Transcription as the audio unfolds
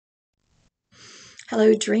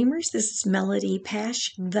Hello, dreamers. This is Melody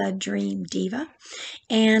Pash, the Dream Diva,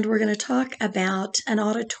 and we're going to talk about an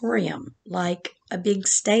auditorium, like a big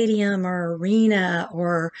stadium or arena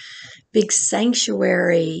or big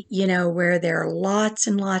sanctuary, where there are lots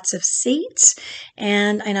and lots of seats.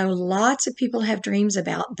 And I know lots of people have dreams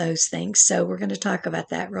about those things, so we're going to talk about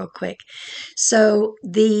that real quick. So,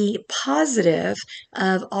 the positive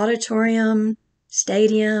of auditorium,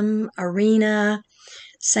 stadium, arena,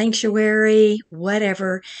 sanctuary,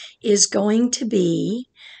 whatever, is going to be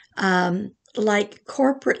like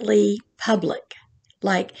corporately public.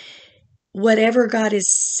 Like whatever God is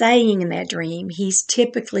saying in that dream, He's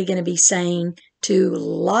typically going to be saying to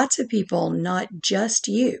lots of people, not just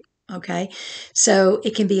you. Okay, so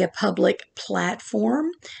it can be a public platform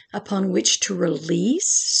upon which to release.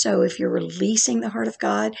 So if you're releasing the heart of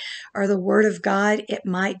God or the word of God, it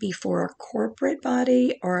might be for a corporate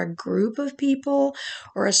body or a group of people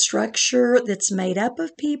or a structure that's made up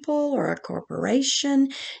of people or a corporation,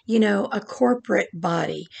 a corporate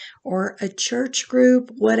body or a church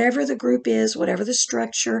group, whatever the group is, whatever the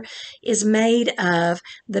structure is made of,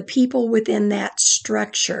 the people within that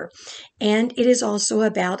structure. And it is also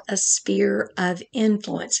about a sphere of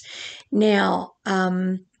influence. Now,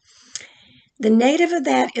 the negative of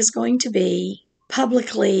that is going to be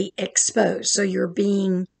publicly exposed. So you're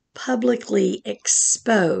being publicly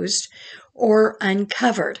exposed or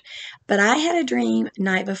uncovered. But I had a dream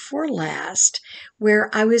night before last where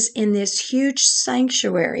I was in this huge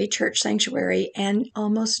sanctuary, church sanctuary, and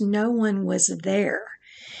almost no one was there.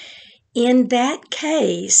 In that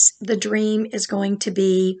case, the dream is going to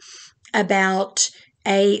be about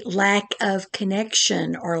a lack of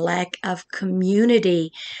connection or lack of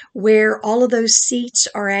community, where all of those seats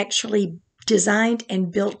are actually designed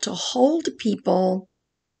and built to hold people.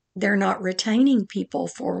 They're not retaining people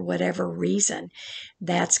for whatever reason.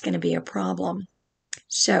 That's going to be a problem.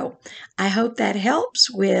 So I hope that helps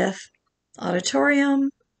with auditorium,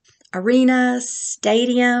 arenas,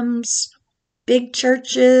 stadiums, big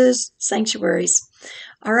churches, sanctuaries.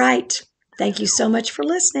 All right. Thank you so much for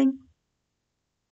listening.